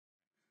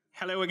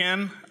Hello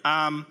again.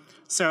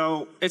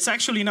 So it's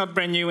actually not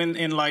brand new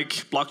in like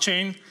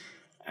blockchain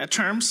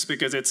terms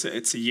because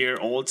it's a year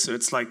old, so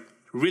it's like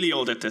really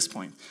old at this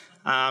point.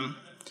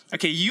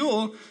 Okay,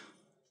 Yule,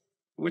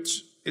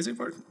 which is it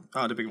working?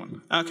 Oh, the big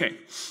one. Okay.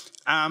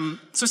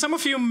 So some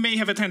of you may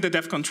have attended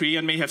Devcon4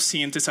 and may have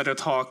seen this other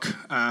talk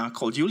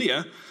called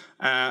Julia,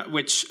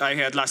 which I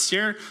had last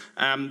year.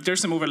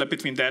 There's some overlap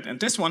between that and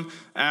this one.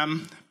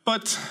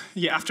 But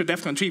yeah, after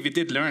Devcon4, we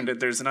did learn that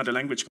there's another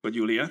language called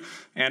Julia,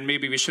 and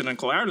maybe we shouldn't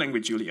call our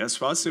language Julia as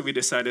well, so we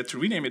decided to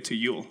rename it to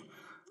Yule.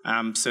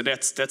 So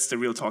that's the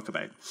real talk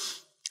about it.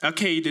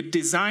 Okay, the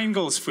design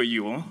goals for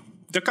Yule.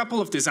 There are a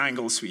couple of design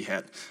goals we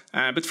had.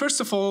 But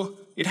first of all,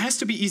 it has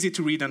to be easy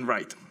to read and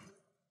write.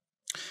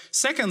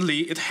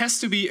 Secondly, it has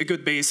to be a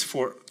good base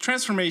for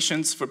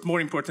transformations, but more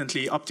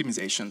importantly,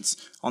 optimizations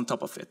on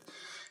top of it.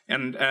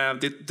 And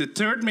the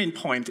third main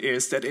point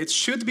is that it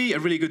should be a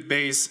really good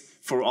base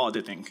for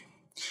auditing.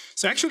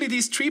 So actually,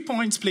 these 3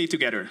 points play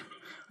together.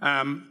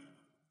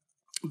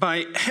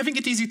 By having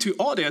it easy to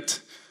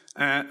audit,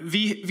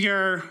 we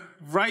are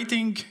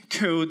writing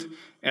code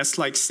as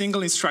like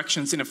single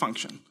instructions in a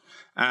function.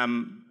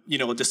 You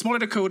know, the smaller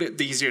the code,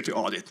 the easier to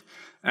audit.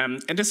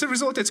 And as a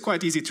result, it's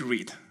quite easy to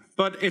read.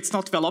 But it's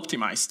not well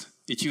optimized.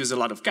 It uses a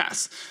lot of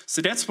gas.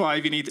 So that's why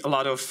we need a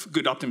lot of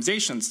good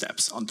optimization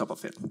steps on top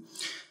of it.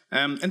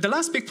 And the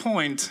last big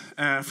point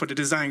for the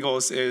design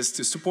goals is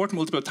to support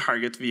multiple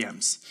target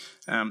VMs.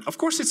 Of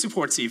course, it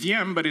supports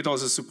EVM, but it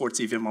also supports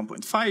EVM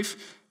 1.5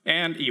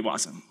 and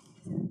ewasm.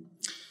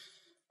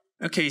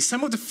 Okay,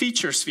 some of the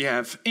features we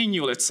have in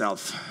Yule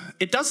itself.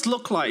 It does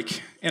look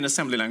like an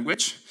assembly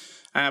language,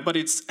 but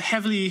it's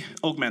heavily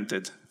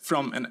augmented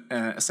from an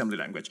assembly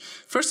language.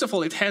 First of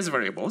all, it has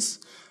variables,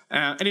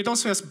 and it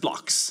also has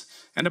blocks.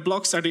 And the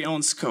blocks are their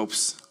own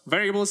scopes.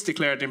 Variables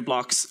declared in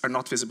blocks are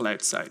not visible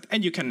outside,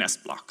 and you can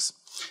nest blocks.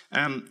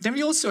 Then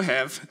we also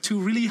have 2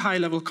 really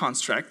high-level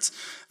constructs,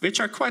 which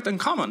are quite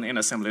uncommon in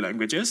assembly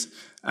languages.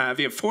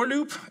 We have for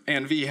loop,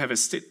 and we have a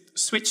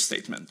switch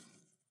statement.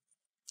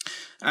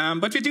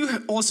 But we do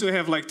also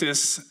have like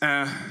this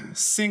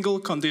single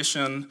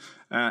condition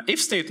if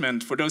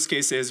statement for those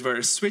cases where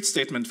a switch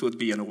statement would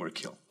be an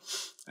overkill.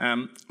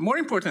 More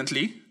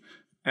importantly,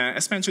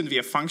 as mentioned, we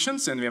have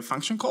functions and we have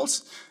function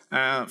calls.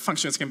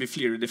 Functions can be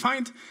clearly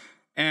defined.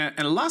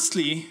 And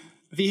lastly,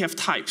 we have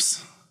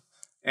types.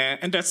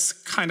 And that's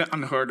kind of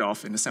unheard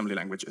of in assembly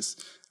languages.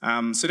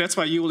 So that's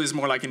why Yule is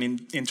more like an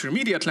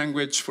intermediate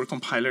language for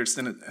compilers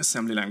than an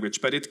assembly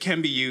language. But it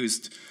can be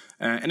used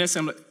as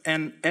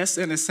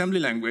an assembly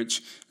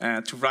language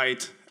to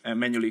write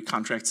manually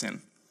contracts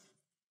in.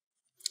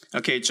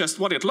 Okay, just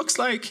what it looks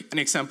like, an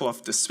example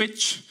of the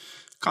switch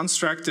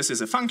construct. This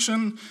is a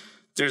function.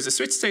 There's a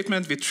switch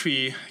statement with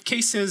 3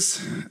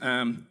 cases,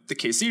 the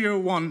case 0,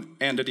 1,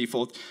 and the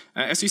default.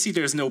 As you see,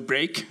 there's no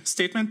break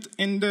statement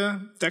in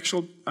the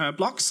actual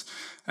blocks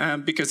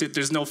because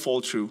there's no fall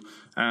through.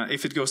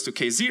 If it goes to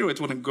case 0, it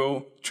wouldn't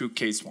go through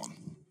case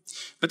 1.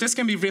 But this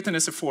can be written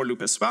as a for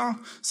loop as well.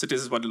 So this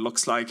is what it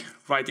looks like,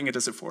 writing it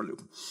as a for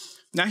loop.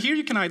 Now here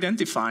you can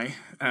identify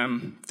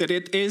that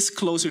it is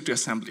closer to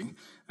assembly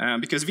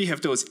because we have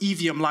those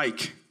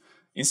EVM-like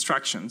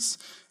instructions.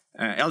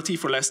 LT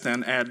for less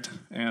than, add,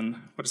 and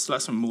what is the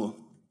last one, mul.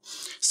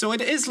 So it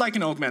is like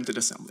an augmented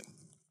assembly.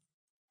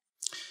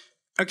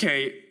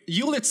 Okay,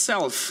 Yule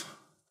itself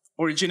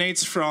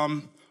originates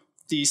from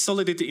the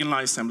Solidity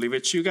inline assembly,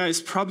 which you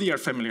guys probably are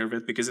familiar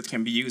with because it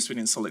can be used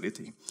within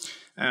Solidity.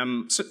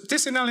 So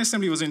this inline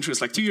assembly was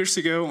introduced like 2 years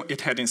ago.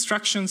 It had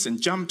instructions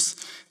and jumps.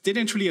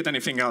 Didn't really add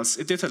anything else.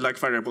 It did have like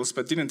variables,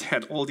 but didn't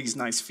have all these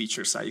nice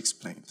features I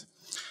explained.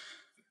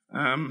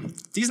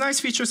 These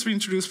nice features were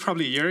introduced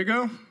probably a year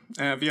ago.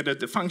 We added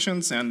the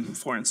functions and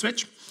for and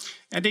switch,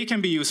 and they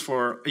can be used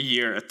for a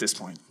year at this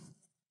point.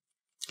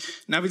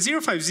 Now with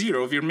 050,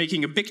 we're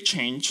making a big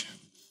change,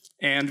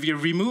 and we're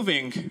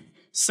removing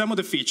some of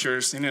the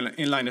features in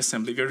inline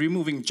assembly. We're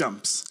removing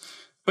jumps.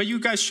 But you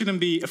guys shouldn't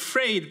be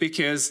afraid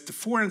because the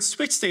for and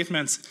switch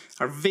statements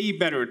are way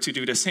better to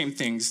do the same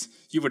things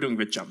you were doing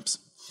with jumps.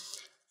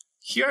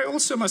 Here I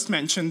also must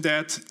mention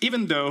that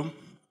even though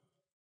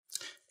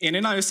in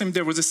inline assembly,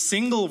 there was a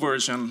single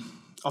version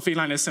of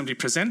inline assembly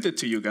presented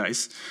to you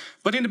guys,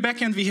 but in the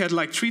backend, we had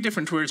like 3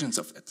 different versions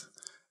of it.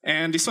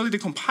 And the Solidity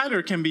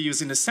compiler can be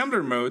used in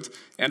assembler mode,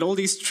 and all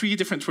these 3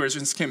 different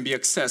versions can be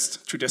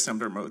accessed through the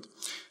assembler mode.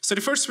 So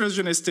the first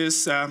version is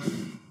this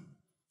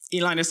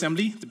inline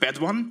assembly, the bad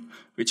one,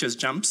 which has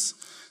jumps.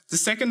 The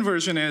second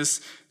version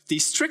is the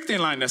strict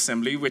inline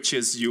assembly, which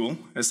is Yule,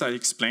 as I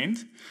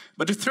explained.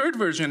 But the third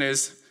version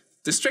is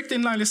the strict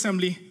inline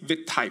assembly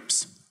with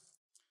types.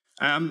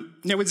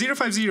 Now with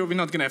 050, we're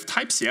not going to have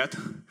types yet,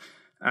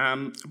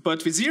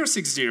 but with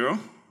 060,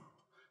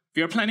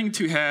 we are planning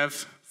to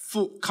have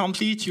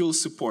complete Yule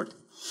support.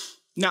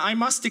 Now I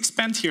must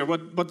expand here,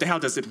 what the hell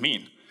does it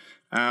mean?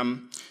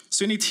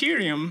 So in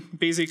Ethereum,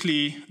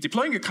 basically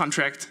deploying a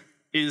contract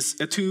is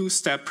a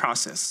 2-step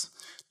process.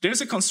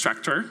 There's a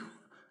constructor,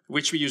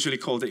 which we usually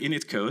call the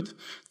init code.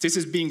 This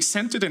is being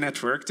sent to the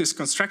network. This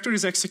constructor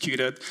is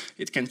executed.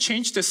 It can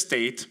change the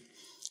state.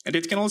 And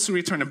it can also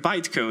return a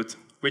bytecode,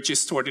 which is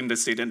stored in the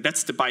state, and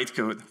that's the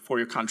bytecode for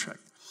your contract.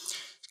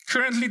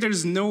 Currently,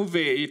 there's no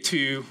way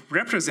to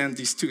represent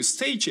these two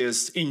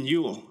stages in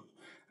Yule,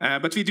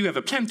 but we do have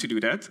a plan to do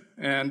that,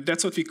 and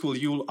that's what we call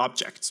Yule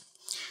objects.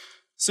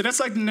 So that's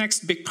like the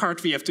next big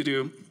part we have to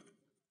do,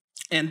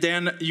 and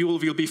then Yule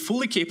will be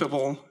fully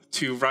capable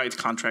to write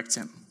contracts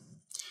in.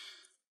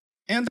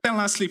 And then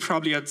lastly,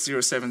 probably at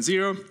 070,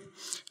 we're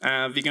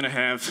going to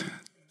have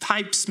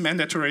types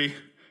mandatory,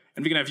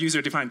 and we're going to have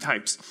user-defined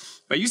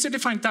types. By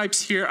user-defined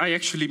types here, I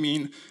actually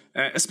mean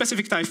a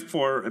specific type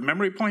for a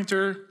memory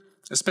pointer,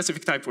 a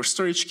specific type for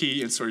storage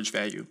key and storage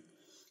value.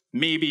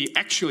 Maybe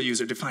actual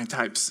user-defined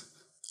types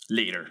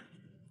later.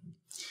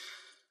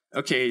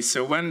 Okay,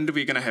 so when are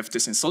we going to have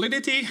this in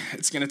Solidity?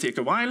 It's going to take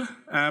a while,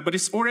 but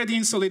it's already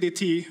in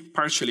Solidity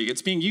partially.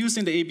 It's being used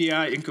in the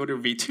ABI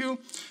encoder v2,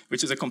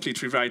 which is a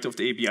complete rewrite of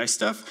the ABI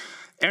stuff.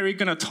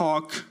 Eric's going to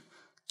talk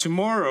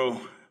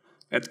tomorrow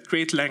at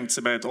great lengths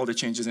about all the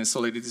changes in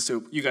Solidity,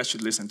 so you guys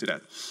should listen to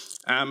that.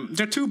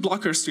 There are two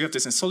blockers to have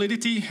this in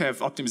Solidity, have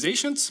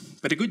optimizations,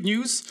 but the good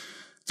news,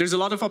 there's a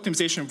lot of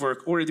optimization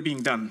work already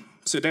being done,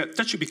 so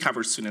that should be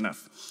covered soon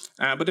enough.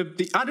 But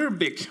the other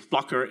big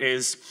blocker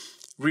is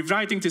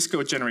rewriting this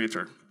code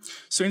generator.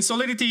 So in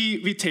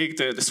Solidity, we take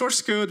the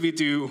source code, we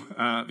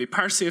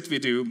parse it, we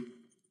do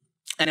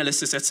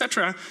analysis,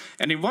 etc.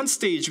 And in one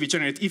stage, we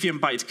generate EVM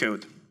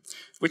bytecode,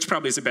 which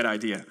probably is a bad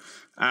idea.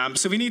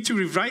 So we need to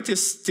rewrite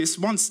this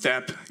one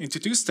step into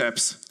two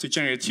steps to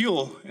generate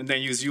Yule, and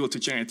then use Yule to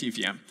generate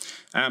EVM.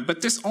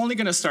 But this is only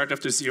going to start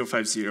after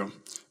 050.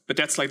 But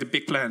that's like the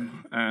big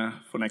plan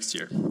for next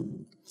year.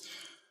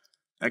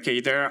 Okay,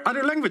 there are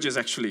other languages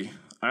actually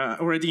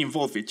already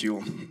involved with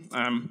Yule.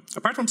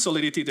 Apart from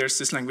Solidity, there's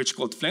this language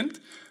called Flint,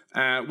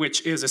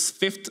 which is a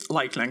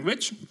Swift-like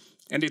language,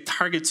 and it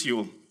targets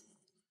Yule.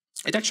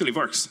 It actually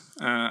works.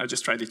 I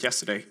just tried it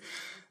yesterday.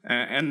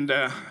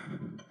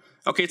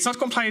 Okay, it's not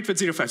compliant with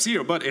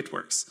 050, but it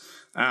works.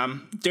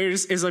 There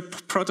is a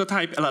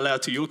prototype LLL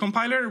to Yule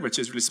compiler, which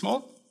is really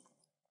small.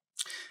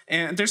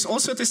 And there's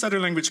also this other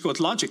language called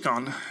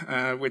Logicon,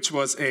 which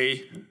was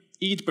a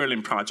ETH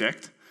Berlin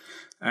project,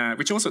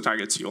 which also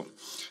targets Yule.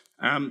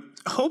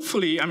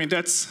 Hopefully, I mean,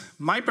 that's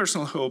my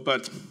personal hope,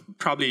 but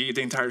probably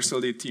the entire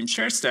Solidity team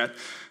shares that,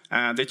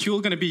 that Yule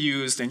is going to be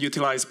used and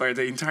utilized by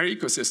the entire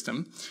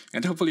ecosystem.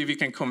 And hopefully we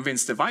can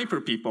convince the Viper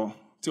people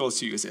to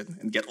also use it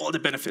and get all the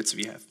benefits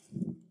we have.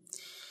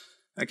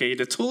 Okay,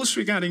 the tools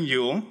regarding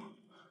Yule.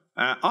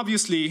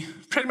 Obviously,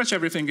 pretty much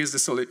everything is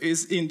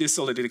in the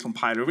Solidity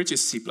compiler, which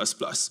is C++.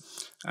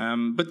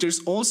 But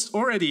there's also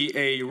already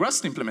a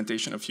Rust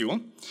implementation of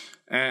Yule.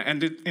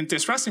 And in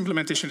this Rust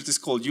implementation, it is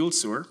called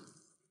YuleSur.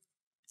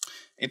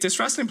 In this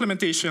Rust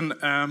implementation,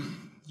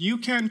 you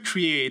can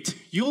create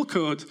Yule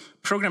code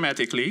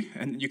programmatically,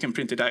 and you can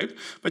print it out.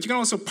 But you can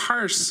also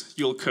parse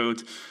Yule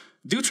code,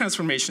 do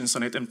transformations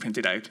on it, and print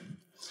it out.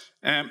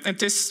 And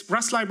this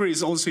Rust library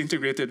is also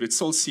integrated with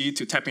Sol-C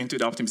to tap into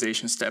the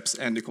optimization steps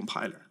and the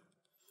compiler.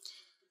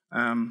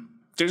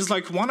 There's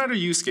like one other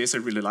use case I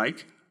really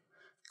like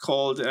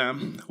called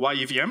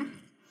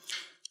ewasm.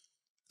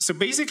 So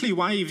basically,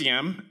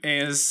 ewasm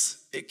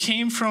it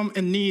came from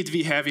a need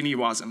we have in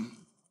ewasm.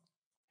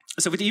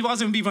 So with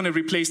ewasm, we want to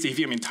replace the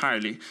EVM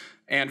entirely,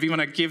 and we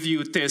want to give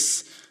you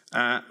this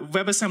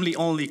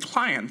WebAssembly-only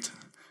client,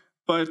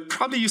 but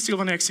probably you still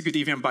want to execute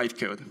EVM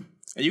bytecode.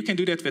 And you can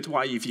do that with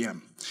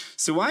ewasm.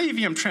 So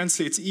ewasm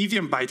translates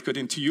EVM bytecode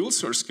into Yule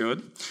source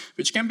code,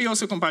 which can be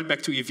also compiled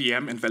back to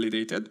EVM and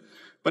validated,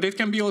 but it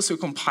can be also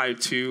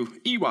compiled to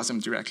ewasm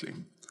directly.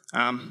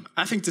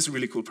 I think this is a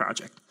really cool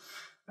project.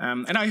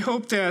 And I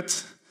hope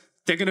that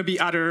there are going to be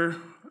other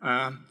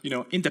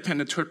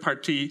independent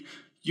third-party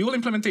Yule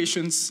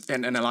implementations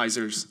and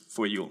analyzers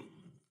for Yule.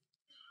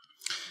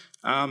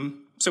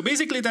 So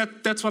basically,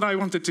 that's what I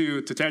wanted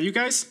to tell you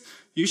guys.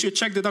 You should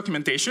check the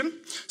documentation.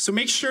 So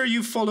make sure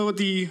you follow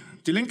the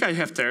link I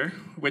have there,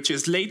 which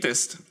is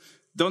latest.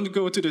 Don't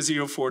go to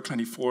the 04,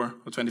 24,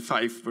 or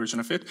 25 version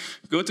of it.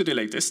 Go to the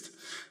latest.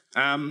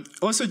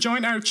 Also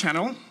join our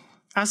channel.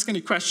 Ask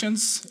any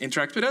questions.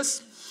 Interact with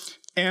us.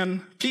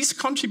 And please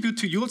contribute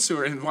to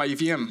YuleSur and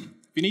ewasm.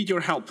 We need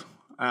your help.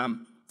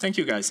 Thank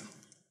you, guys.